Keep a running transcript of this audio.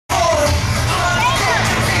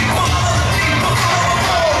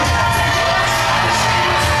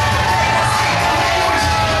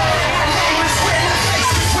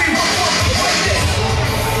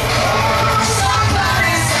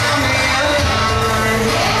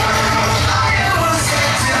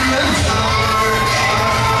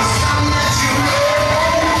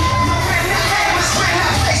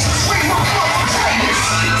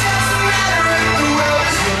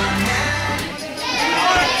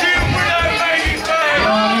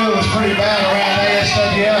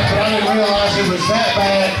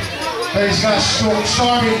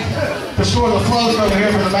started to store the float over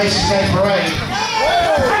here for the Macy's Day Parade.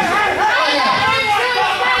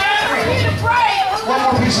 One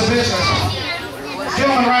more piece of business.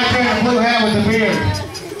 Gentleman right there in the blue hat with the beard.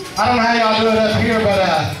 I don't know how y'all do it up here, but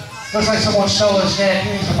looks like someone stole his neck.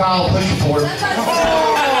 He needs to file a police report. You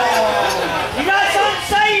got something to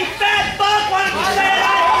say, you fat fuck? Why don't you say it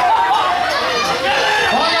out here?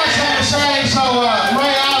 Well, I got something to say, so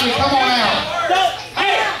Ray, come on out.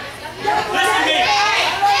 Hey, listen to me.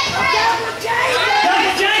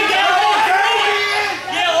 Double J, yeah,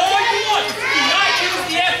 all you want. Do not use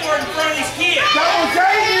the F word in front of these kids. Double J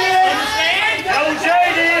did. Understand? Double J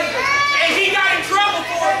did. And he got in trouble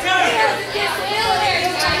for it, too. You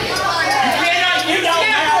cannot use the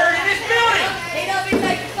F word in this building.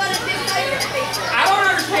 I don't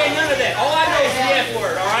understand none of that. All I know is the F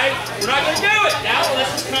word, all right? We're not going to do it. Now,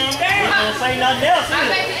 let's just calm down. Don't say nothing else,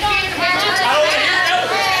 either. I don't want to hear no.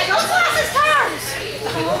 Don't cross his terms.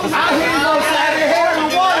 I hear you gonna slap your hair in a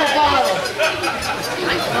water bottle.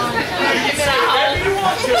 You can say whatever you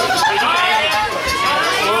want to.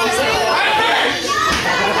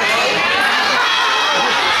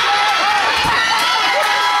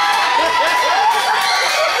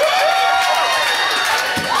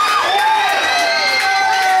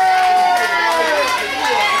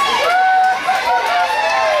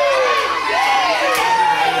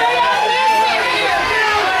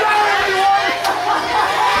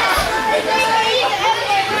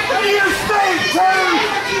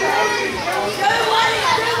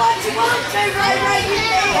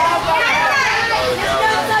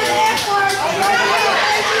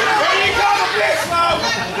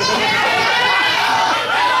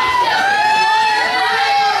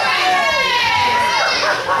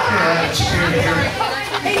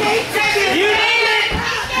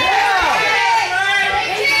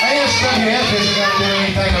 ASWF isn't going to do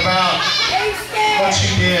anything about what she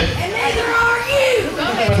did. And neither are you.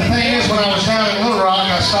 But the thing is, when I was down in Little Rock,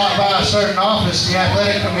 I stopped by a certain office, the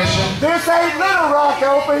Athletic Commission, This ain't Little Rock,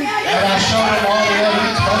 Opie. and I showed them all the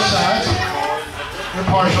evidence, both sides. They're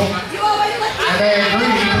partial. And they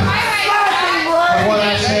agreed with what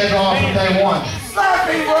I said off from day one. Slap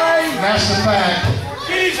him, Ray. And that's the fact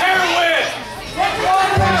Get his hair wet.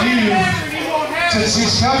 that you, since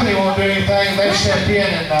this company won't do anything, they've stepped in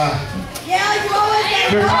and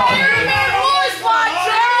you're talking.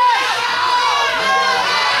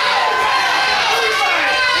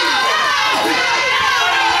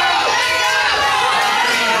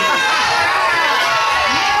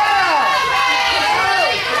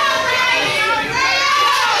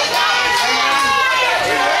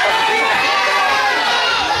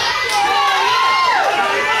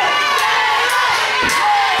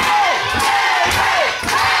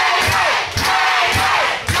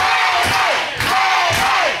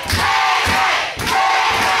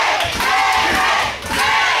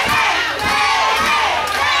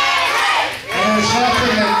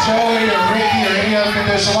 Joey or Ricky or any of them can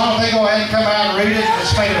do, so why don't they go ahead and come out and read it and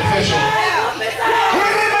just make it official.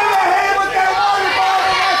 Hit him in the head with that water bottle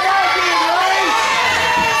like I did, Ray.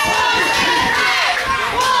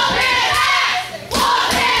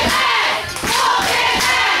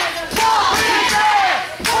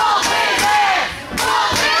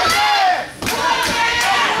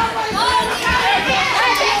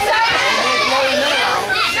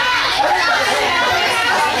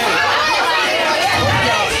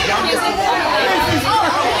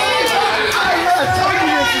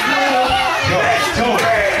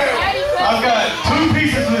 I've got two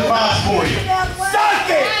pieces of advice for you. Suck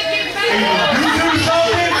it. Either you do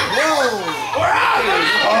something, or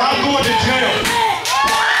I'm going to jail.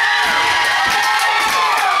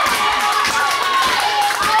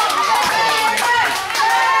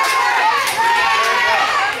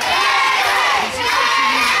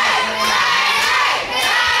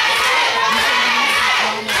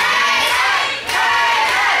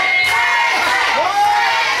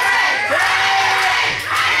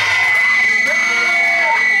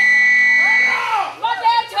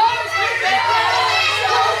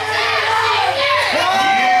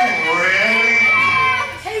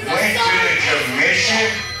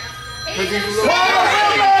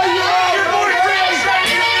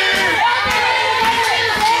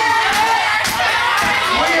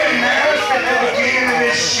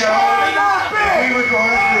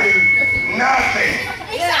 Nothing.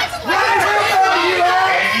 And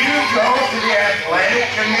you go to the Athletic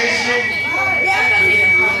Commission,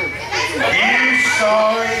 you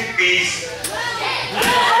sorry beast.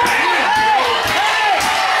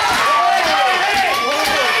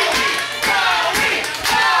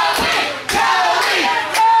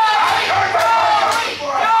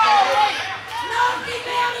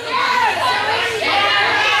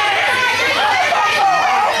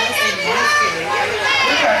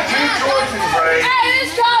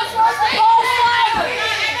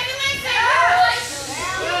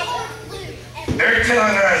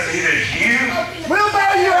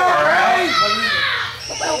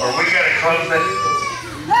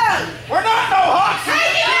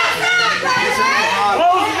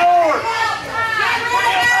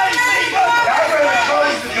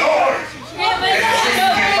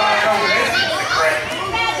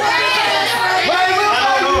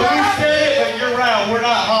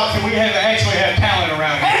 that we actually have talent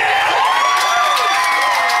around here.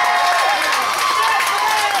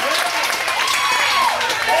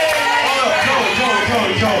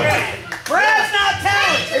 Joey. Brad's not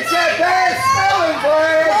talent. It's that bad spelling,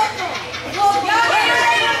 Brad.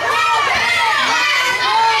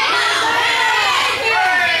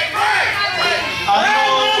 I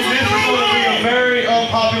know this is going to be a very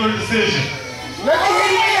unpopular decision. Let me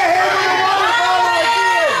hit you in the head with a water bottle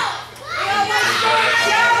again.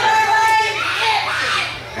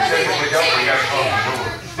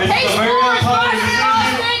 This is a very unpopular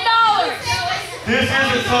decision. This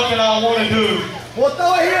isn't something I want to do. Well,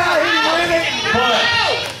 throw it here, I'll hit you with it. But,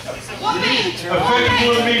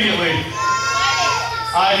 effective immediately,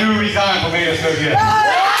 I do resign from ASWF.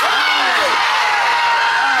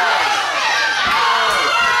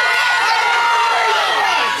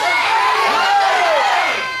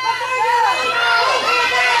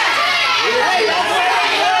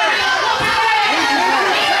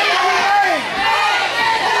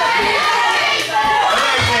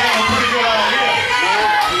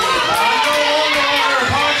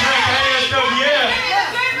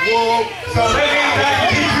 So that means I can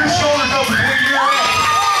keep your shoulders up between your legs.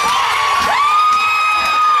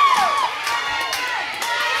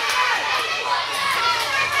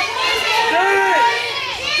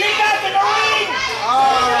 Get back in the ring!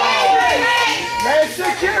 Man,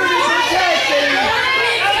 security protecting.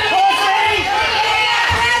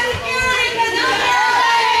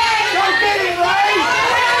 Go get him, Ray.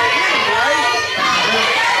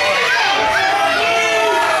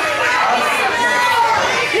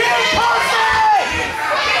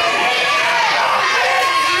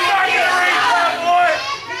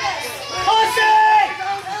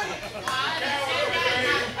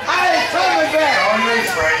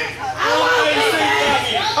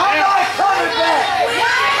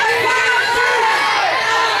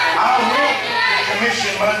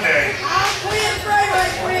 Monday. Just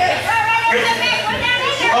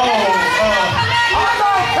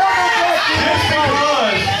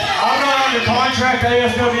because I'm not under contract at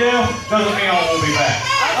ASWF doesn't mean I won't be back.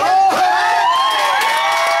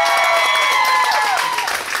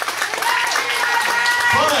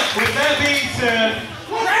 But with that being said,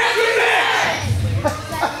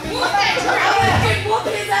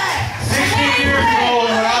 16 years ago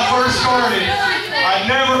when I first started, I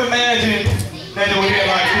never imagined that it would get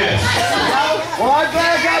like this. Well, I'm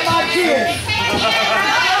glad I got my kids.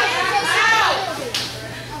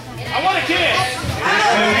 I want a kiss.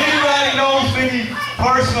 If anybody knows me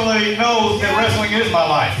personally knows that wrestling is my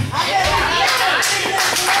life.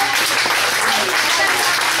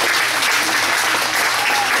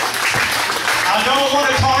 I don't want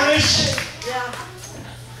to tarnish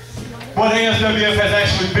what ASWF has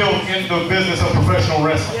actually built in the business of professional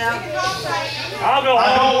wrestling. I'll go home.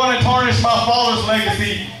 I don't want to tarnish my father's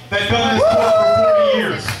legacy that done this sport for 40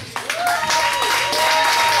 years.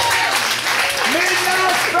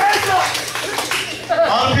 Midnight special. A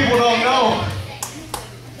lot of people don't know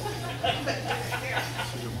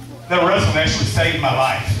that wrestling actually saved my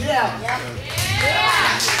life.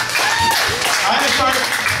 I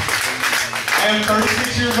am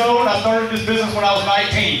 36 years old. I started this business when I was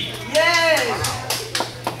 19.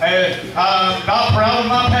 And I'm not proud of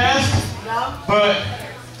my past, but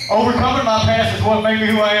overcoming my past is what made me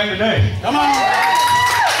who I am today. Come on.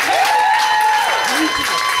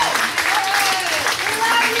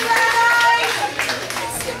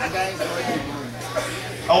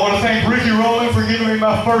 I want to thank Ricky Rowland for giving me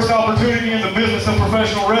my first opportunity in the business of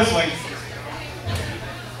professional wrestling.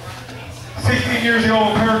 16 years ago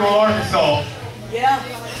in Paragould, Arkansas.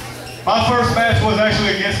 My first match was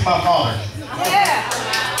actually against my father.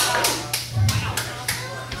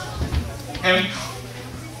 And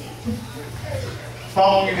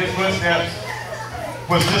following his footsteps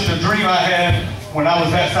was just a dream I had when I was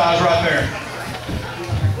that size right there.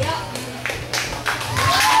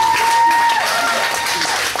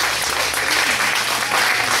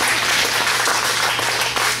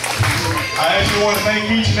 I actually want to thank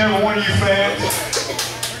each and every one of you fans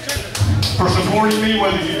for supporting me,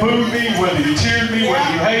 whether you booed me, whether you cheered me, whether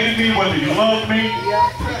you hated me, whether you loved me.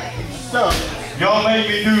 Y'all made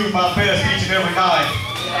me do my best each and every night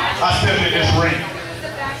I stepped in this ring.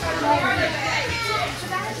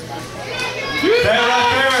 That right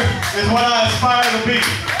there is what I aspire to be,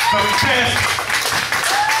 the best,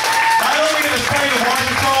 not only in the state of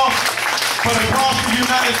Arkansas, but across the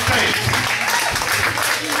United States.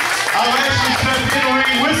 I've actually stepped in the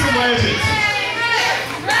ring with some legends.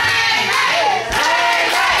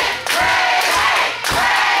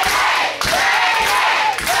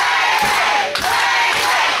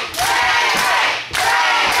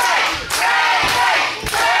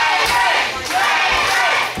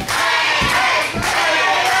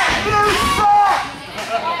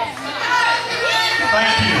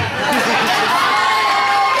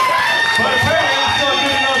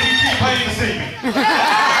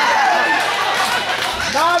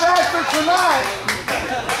 tonight.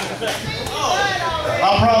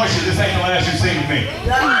 I promise you, this ain't the last you've seen of me.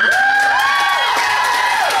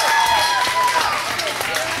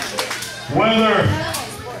 Whether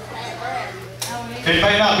it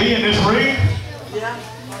may not be in this ring,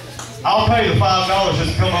 I'll pay the $5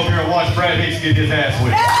 just to come over here and watch Brad Hicks get his ass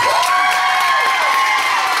whipped.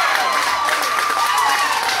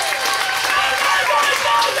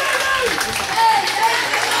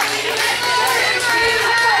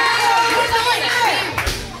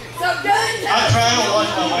 I try to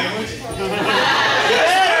watch my language. But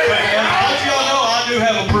as y'all know, I do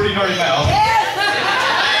have a pretty dirty mouth.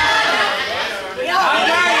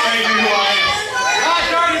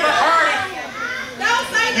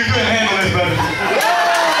 You couldn't handle this better.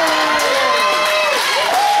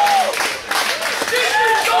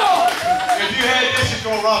 If you had this, you'd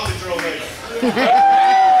throw a rock at your old lady.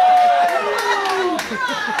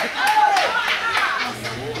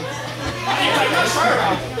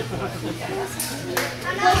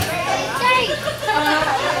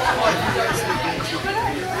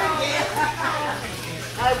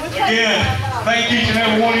 Again, thank each and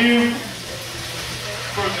every one of you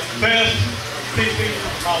for the best 6 seasons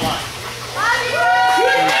of my life.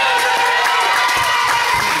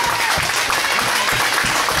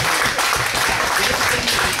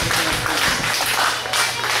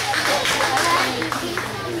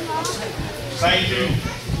 Thank you.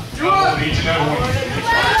 I love each and every one of you.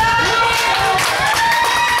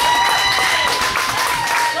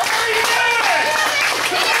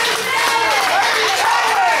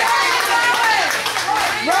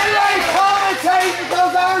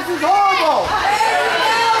 Because ours is horrible.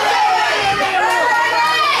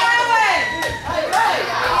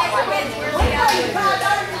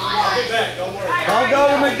 I'll go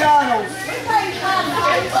to McDonald's.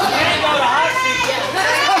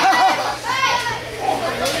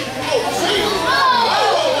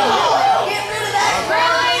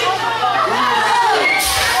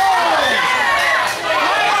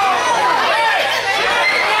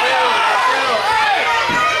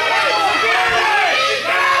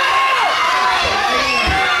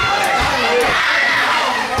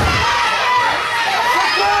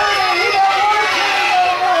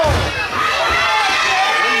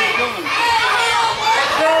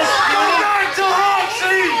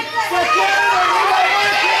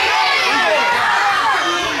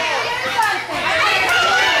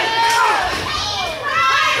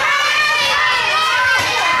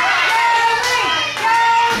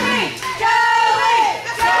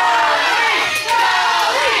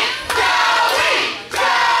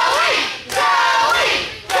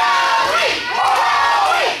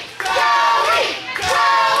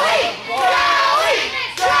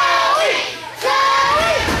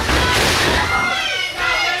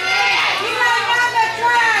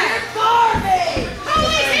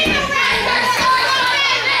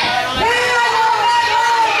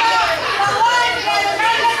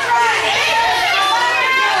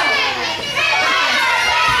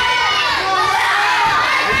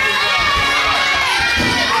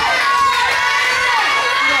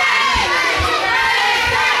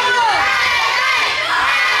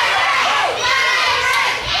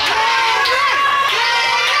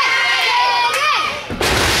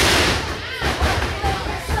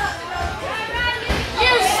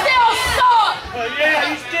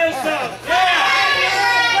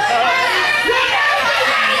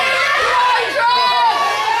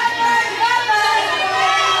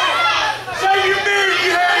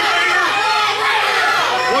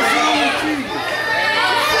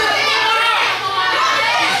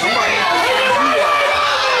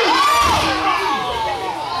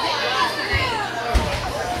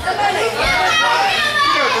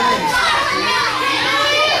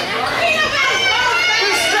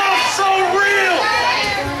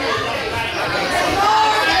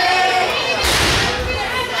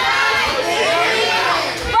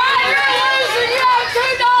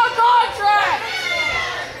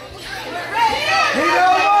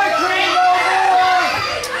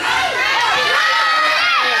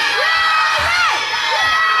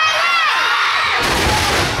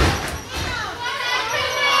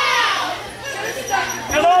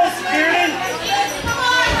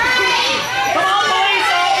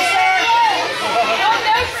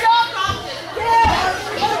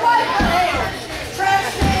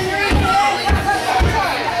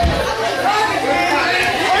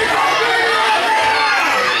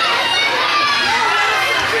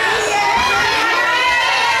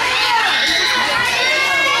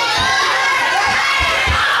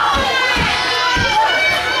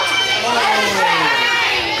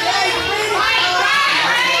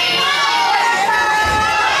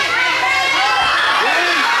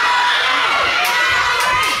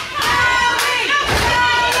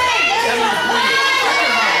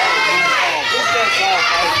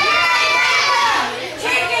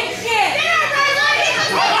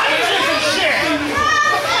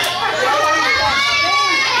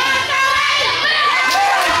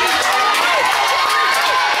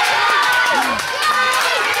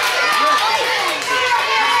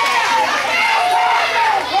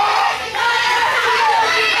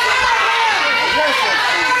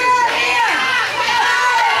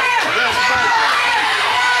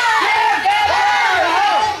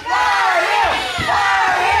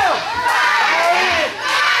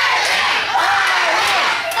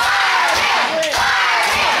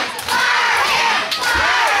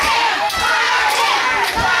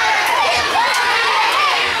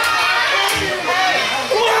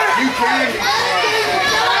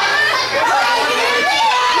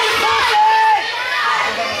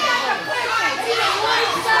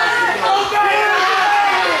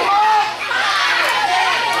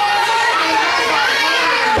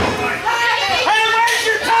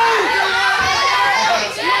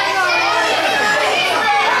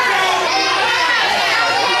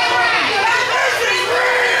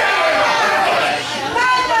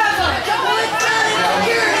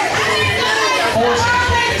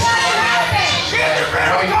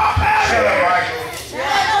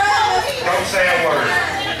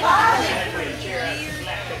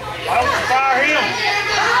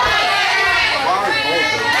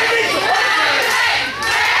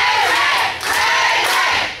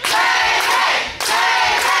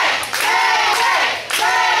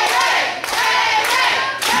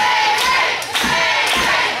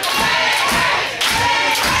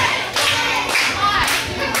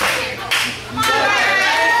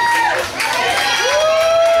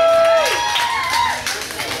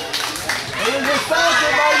 is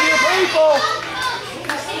sponsored by you people.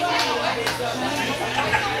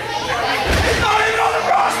 He's not even on the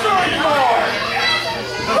roster anymore.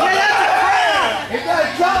 Yeah, that's a crowd. He got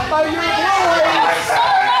dropped by your employees.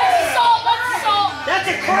 That's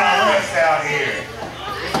a crowd. Out here.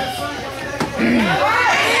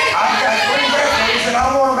 I've got 3 referees and I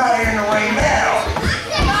want them out here in the ring now.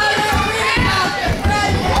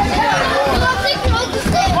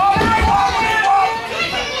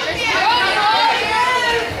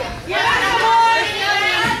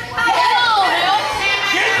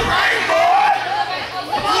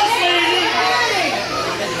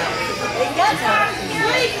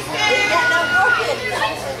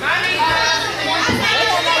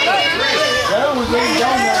 That was in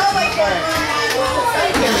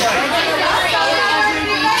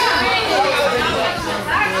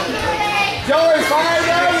Joey, find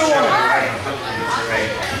the other one.